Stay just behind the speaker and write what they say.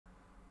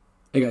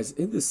Hey guys,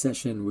 in this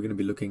session we're going to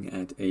be looking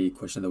at a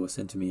question that was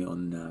sent to me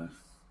on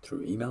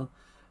through email.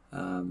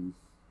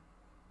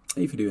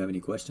 If you do have any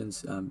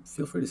questions,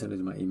 feel free to send it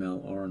to my email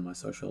or on my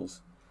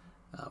socials.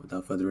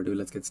 Without further ado,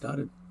 let's get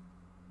started.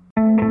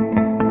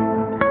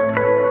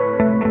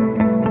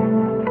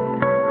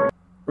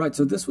 Right,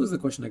 so this was the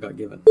question I got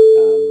given.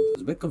 I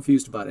was a bit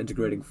confused about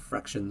integrating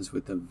fractions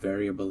with a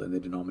variable in the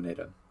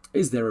denominator.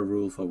 Is there a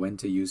rule for when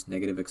to use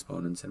negative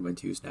exponents and when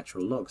to use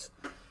natural logs?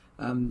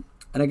 And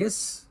I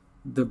guess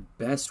the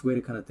best way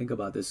to kind of think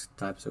about this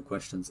types of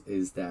questions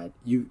is that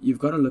you've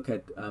got to look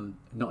at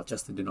not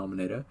just the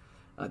denominator.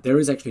 There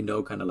is actually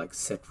no kind of like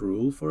set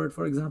rule for it,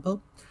 for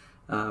example,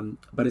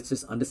 but it's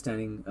just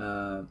understanding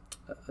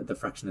the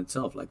fraction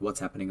itself, like what's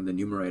happening in the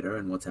numerator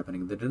and what's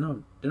happening in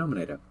the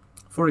denominator.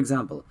 For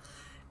example,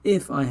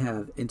 if I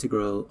have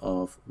integral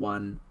of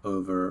 1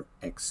 over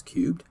x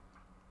cubed,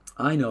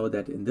 I know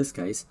that in this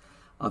case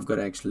I've got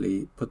to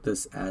actually put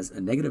this as a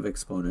negative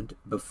exponent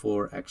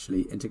before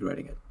actually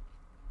integrating it.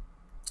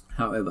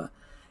 However,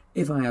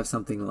 if I have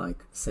something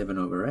like 7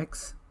 over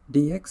x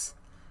dx,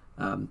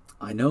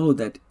 I know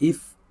that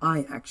if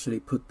I actually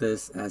put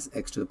this as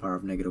x to the power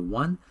of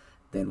 -1,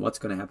 then what's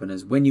going to happen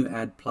is when you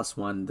add plus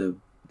 1, the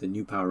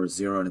new power is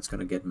 0 and it's going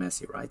to get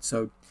messy, right?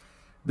 So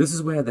this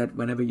is where that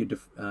whenever you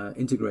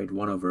integrate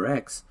 1 over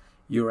x,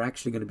 you're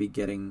actually going to be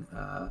getting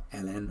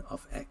ln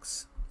of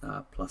x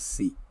plus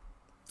c.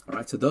 All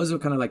right, so those are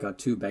kind of like our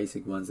two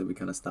basic ones that we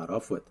kind of start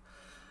off with.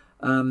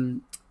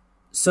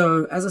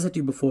 So as I said to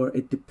you before,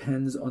 it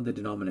depends on the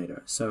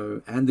denominator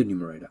and the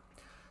numerator.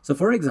 So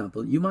for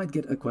example, you might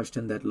get a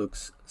question that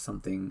looks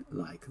something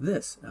like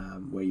this,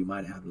 where you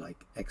might have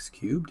like x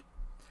cubed.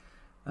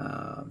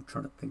 I'm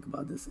trying to think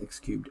about this, x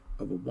cubed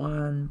over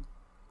 1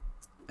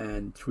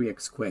 and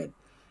 3x squared.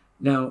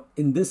 Now,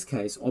 in this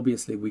case,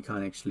 obviously, we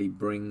can't actually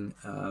bring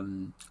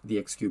the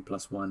x cubed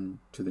plus 1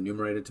 to the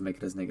numerator to make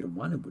it as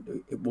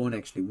 -1. It won't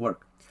actually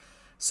work.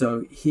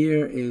 So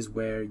here is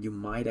where you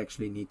might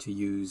actually need to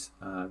use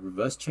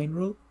reverse chain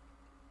rule,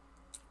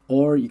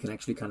 or you can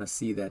actually kind of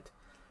see that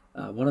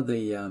one of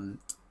the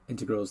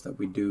integrals that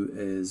we do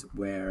is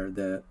where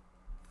the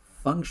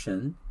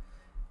function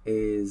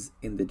is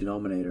in the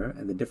denominator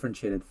and the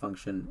differentiated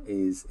function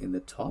is in the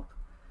top.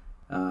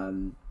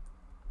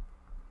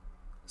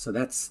 So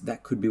that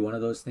could be one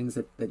of those things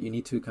that you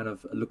need to kind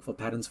of look for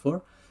patterns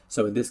for.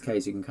 So in this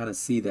case, you can kind of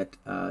see that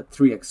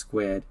 3x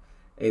squared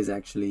is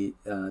actually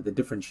the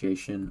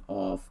differentiation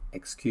of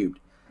x cubed.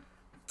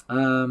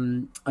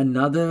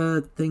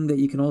 Another thing that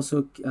you can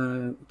also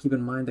keep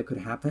in mind that could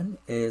happen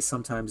is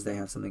sometimes they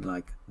have something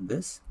like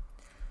this,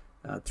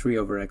 3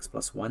 over x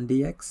plus 1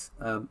 dx.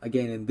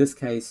 Again, in this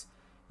case,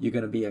 you're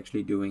going to be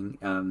actually doing,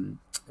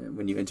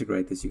 when you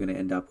integrate this, you're going to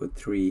end up with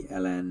 3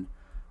 ln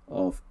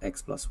of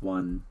x plus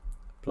 1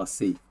 plus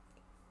c.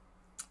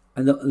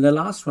 And the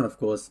last one, of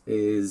course,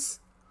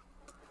 is,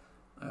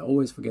 I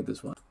always forget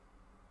this one,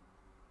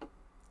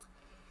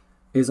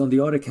 is on the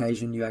odd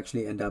occasion you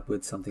actually end up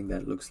with something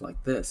that looks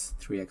like this,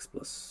 3x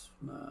plus,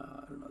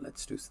 I don't know,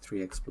 let's do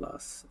 3x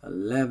plus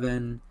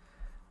 11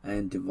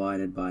 and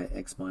divided by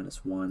x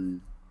minus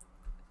 1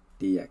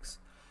 dx.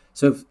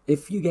 So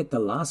if you get the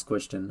last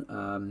question,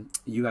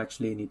 you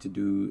actually need to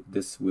do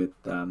this with,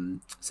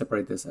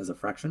 separate this as a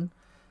fraction.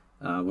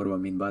 What do I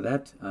mean by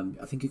that?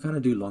 I think you kind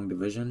of do long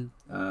division,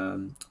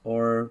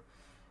 or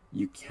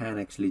you can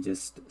actually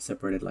just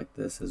separate it like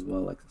this as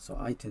well. So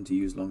I tend to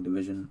use long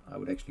division. I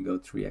would actually go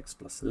 3x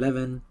plus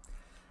 11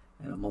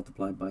 and I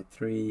multiply by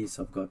 3.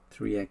 So I've got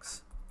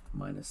 3x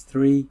minus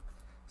 3.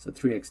 So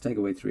 3x take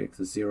away 3x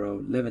is 0.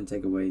 11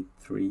 take away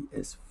 3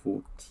 is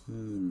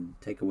 14.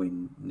 Take away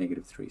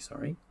 -3,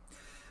 sorry.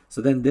 So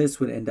then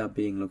this would end up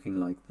being looking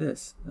like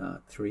this.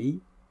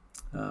 3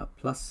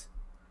 plus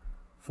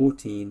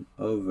 14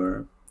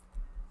 over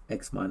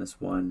x minus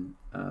 1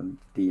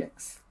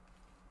 dx.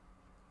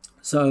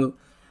 So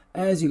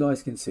as you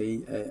guys can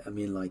see, I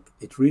mean, like,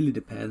 it really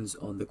depends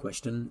on the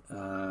question,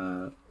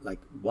 like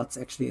what's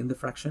actually in the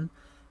fraction.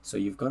 So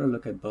you've got to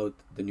look at both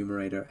the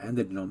numerator and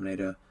the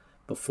denominator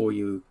before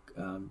you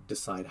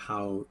decide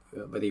how,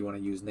 whether you want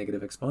to use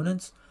negative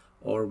exponents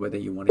or whether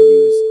you want to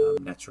use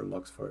natural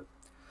logs for it.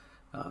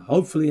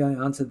 Hopefully I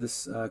answered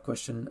this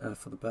question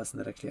for the person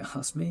that actually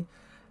asked me.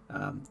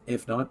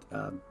 If not,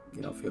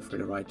 you know, feel free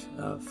to write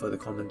further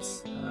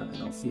comments and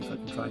I'll see if I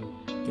can try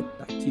and get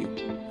back to you.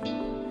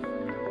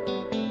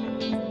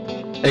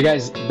 Hey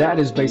guys, that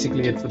is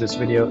basically it for this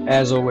video.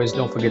 As always,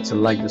 don't forget to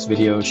like this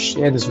video,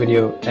 share this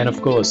video, and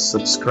of course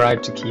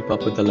subscribe to keep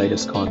up with the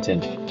latest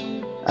content.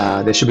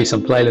 There should be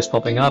some playlists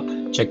popping up.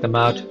 Check them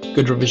out.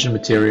 Good revision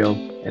material,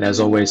 and as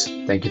always,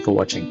 thank you for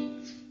watching.